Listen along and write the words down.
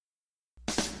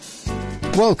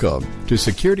Welcome to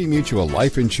Security Mutual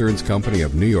Life Insurance Company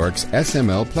of New York's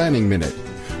SML Planning Minute,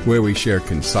 where we share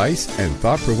concise and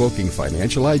thought-provoking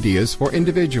financial ideas for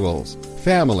individuals,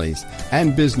 families,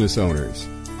 and business owners.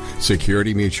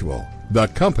 Security Mutual, the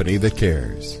company that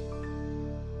cares.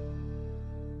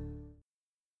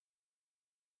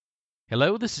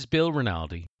 Hello, this is Bill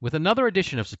Rinaldi with another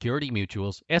edition of Security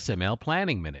Mutual's SML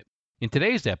Planning Minute. In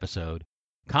today's episode,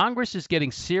 Congress is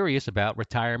getting serious about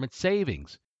retirement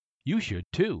savings. You should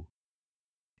too.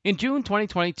 In June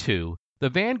 2022,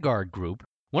 the Vanguard Group,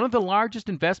 one of the largest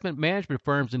investment management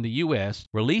firms in the U.S.,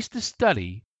 released a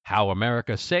study, How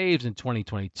America Saves in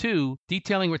 2022,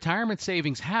 detailing retirement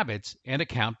savings habits and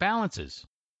account balances.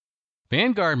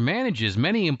 Vanguard manages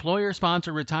many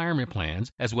employer-sponsored retirement plans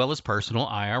as well as personal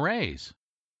IRAs.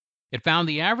 It found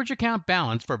the average account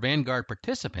balance for Vanguard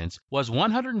participants was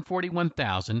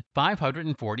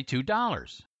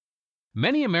 $141,542.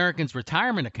 Many Americans'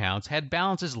 retirement accounts had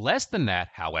balances less than that,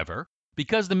 however,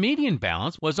 because the median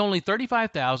balance was only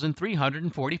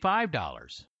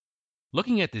 $35,345.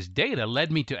 Looking at this data led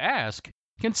me to ask,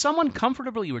 can someone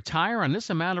comfortably retire on this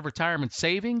amount of retirement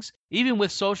savings, even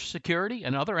with Social Security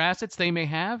and other assets they may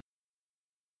have?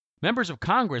 Members of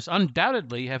Congress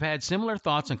undoubtedly have had similar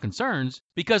thoughts and concerns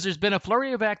because there's been a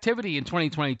flurry of activity in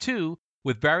 2022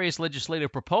 with various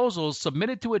legislative proposals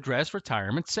submitted to address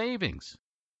retirement savings.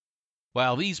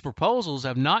 While these proposals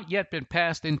have not yet been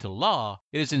passed into law,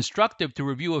 it is instructive to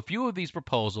review a few of these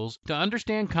proposals to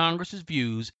understand Congress's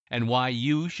views and why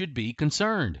you should be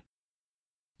concerned.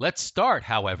 Let's start,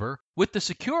 however, with the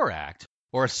SECURE Act,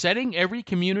 or Setting Every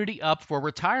Community Up for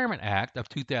Retirement Act of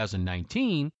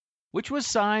 2019, which was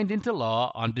signed into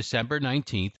law on December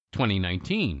 19,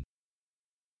 2019.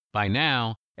 By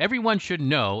now, everyone should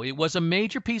know it was a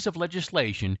major piece of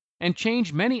legislation and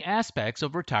changed many aspects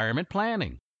of retirement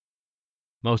planning.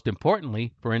 Most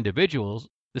importantly, for individuals,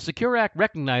 the SECURE Act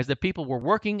recognized that people were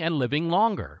working and living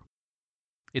longer.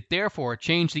 It therefore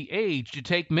changed the age to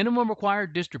take minimum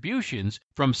required distributions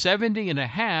from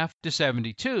 70.5 to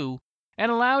 72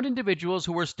 and allowed individuals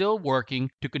who were still working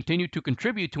to continue to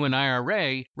contribute to an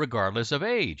IRA regardless of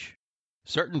age.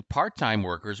 Certain part-time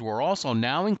workers were also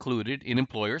now included in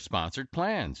employer-sponsored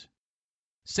plans.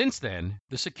 Since then,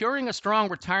 the Securing a Strong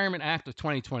Retirement Act of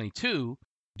 2022,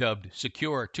 dubbed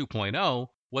SECURE 2.0,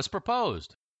 was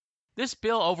proposed. This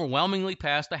bill overwhelmingly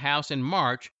passed the House in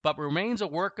March, but remains a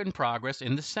work in progress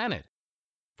in the Senate.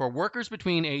 For workers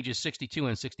between ages 62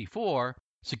 and 64,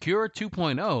 SECURE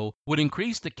 2.0 would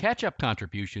increase the catch-up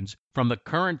contributions from the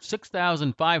current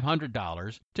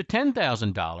 $6,500 to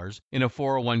 $10,000 in a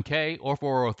 401k or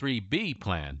 403b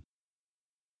plan.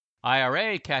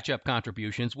 IRA catch-up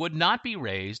contributions would not be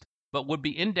raised, but would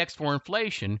be indexed for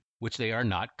inflation, which they are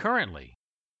not currently.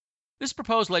 This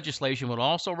proposed legislation would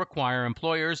also require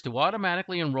employers to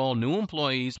automatically enroll new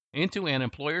employees into an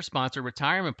employer-sponsored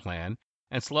retirement plan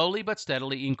and slowly but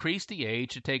steadily increase the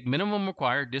age to take minimum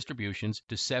required distributions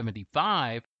to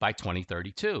 75 by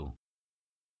 2032.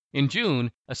 In June,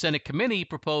 a Senate committee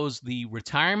proposed the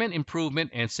Retirement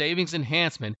Improvement and Savings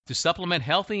Enhancement to supplement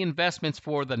healthy investments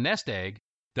for the nest egg,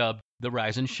 dubbed the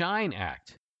Rise and Shine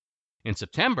Act. In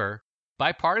September,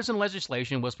 bipartisan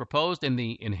legislation was proposed in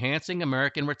the Enhancing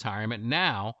American Retirement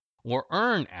Now, or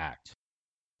EARN Act.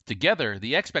 Together,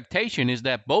 the expectation is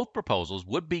that both proposals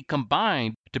would be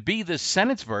combined to be the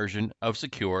Senate's version of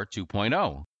SECURE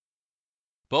 2.0.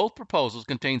 Both proposals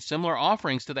contain similar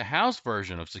offerings to the House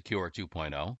version of SECURE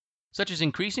 2.0, such as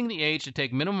increasing the age to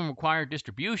take minimum required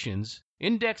distributions,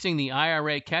 indexing the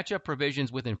IRA catch-up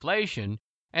provisions with inflation,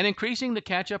 and increasing the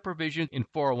catch-up provision in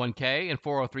 401k and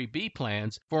 403b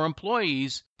plans for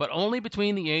employees, but only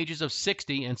between the ages of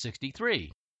 60 and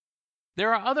 63.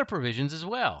 There are other provisions as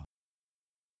well.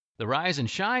 The Rise and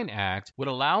Shine Act would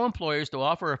allow employers to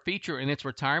offer a feature in its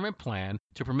retirement plan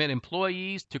to permit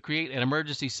employees to create an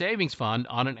emergency savings fund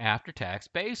on an after-tax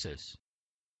basis.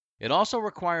 It also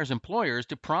requires employers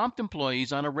to prompt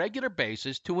employees on a regular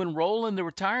basis to enroll in the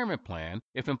retirement plan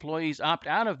if employees opt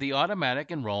out of the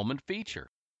automatic enrollment feature.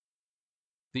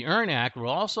 The EARN Act will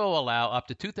also allow up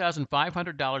to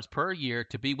 $2,500 per year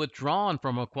to be withdrawn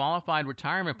from a qualified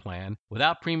retirement plan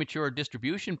without premature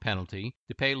distribution penalty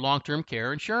to pay long-term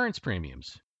care insurance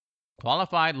premiums.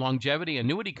 Qualified longevity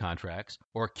annuity contracts,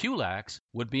 or QLACs,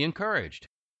 would be encouraged.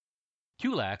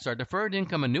 QLACs are deferred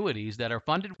income annuities that are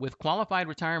funded with qualified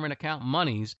retirement account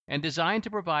monies and designed to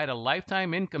provide a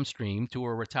lifetime income stream to a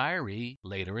retiree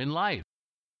later in life.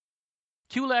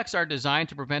 QLACs are designed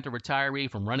to prevent a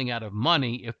retiree from running out of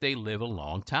money if they live a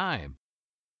long time.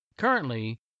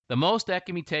 Currently, The most that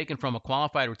can be taken from a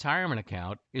qualified retirement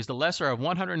account is the lesser of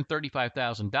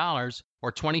 $135,000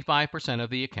 or 25% of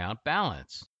the account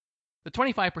balance. The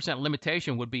 25%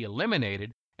 limitation would be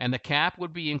eliminated and the cap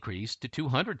would be increased to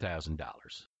 $200,000.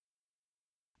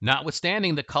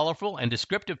 Notwithstanding the colorful and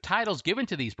descriptive titles given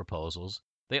to these proposals,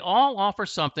 they all offer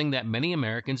something that many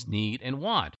Americans need and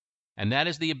want, and that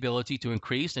is the ability to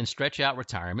increase and stretch out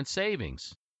retirement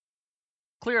savings.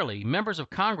 Clearly, members of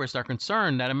Congress are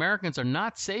concerned that Americans are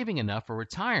not saving enough for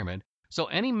retirement, so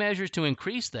any measures to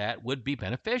increase that would be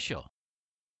beneficial.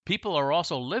 People are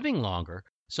also living longer,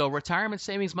 so retirement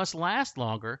savings must last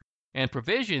longer, and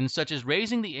provisions such as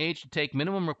raising the age to take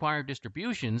minimum required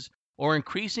distributions or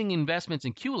increasing investments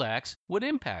in QLACs would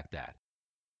impact that.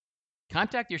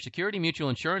 Contact your Security Mutual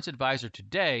Insurance advisor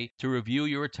today to review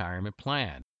your retirement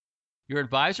plan. Your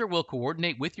advisor will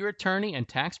coordinate with your attorney and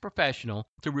tax professional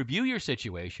to review your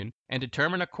situation and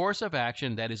determine a course of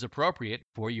action that is appropriate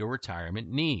for your retirement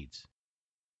needs.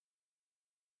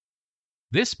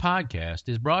 This podcast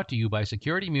is brought to you by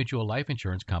Security Mutual Life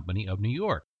Insurance Company of New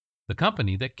York, the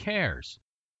company that cares.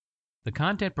 The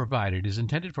content provided is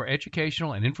intended for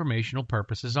educational and informational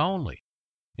purposes only.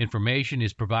 Information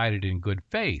is provided in good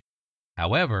faith.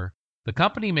 However, the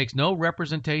company makes no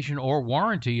representation or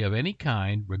warranty of any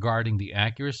kind regarding the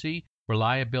accuracy,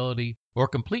 reliability, or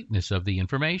completeness of the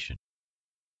information.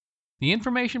 The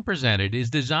information presented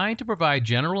is designed to provide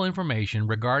general information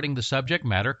regarding the subject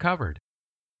matter covered.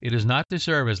 It is not to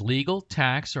serve as legal,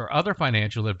 tax, or other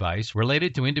financial advice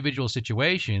related to individual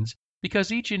situations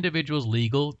because each individual's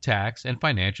legal, tax, and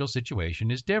financial situation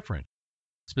is different.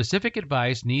 Specific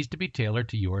advice needs to be tailored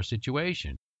to your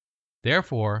situation.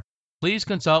 Therefore, please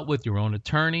consult with your own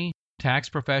attorney, tax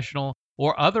professional,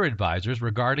 or other advisors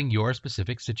regarding your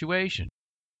specific situation.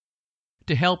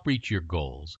 To help reach your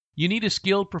goals, you need a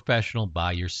skilled professional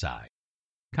by your side.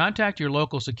 Contact your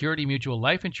local Security Mutual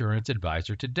Life Insurance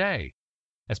advisor today.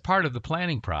 As part of the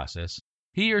planning process,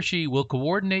 he or she will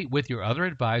coordinate with your other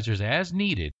advisors as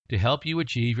needed to help you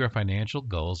achieve your financial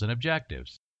goals and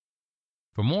objectives.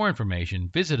 For more information,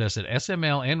 visit us at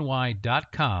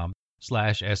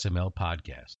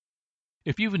smlny.com/smlpodcast.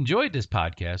 If you've enjoyed this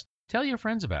podcast, tell your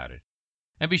friends about it.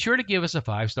 And be sure to give us a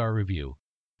 5-star review.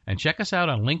 And check us out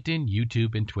on LinkedIn,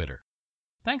 YouTube, and Twitter.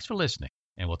 Thanks for listening,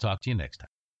 and we'll talk to you next time.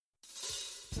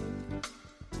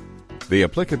 The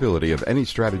applicability of any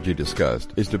strategy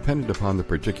discussed is dependent upon the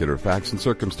particular facts and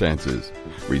circumstances.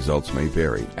 Results may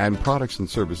vary, and products and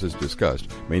services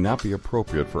discussed may not be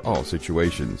appropriate for all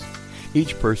situations.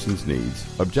 Each person's needs,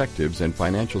 objectives, and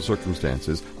financial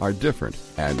circumstances are different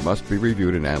and must be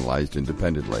reviewed and analyzed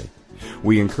independently.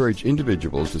 We encourage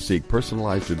individuals to seek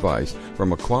personalized advice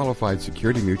from a qualified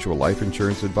Security Mutual Life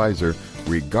Insurance advisor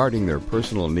regarding their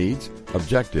personal needs,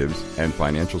 objectives, and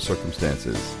financial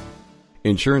circumstances.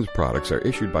 Insurance products are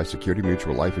issued by Security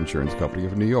Mutual Life Insurance Company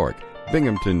of New York,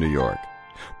 Binghamton, New York.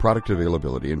 Product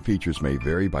availability and features may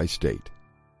vary by state.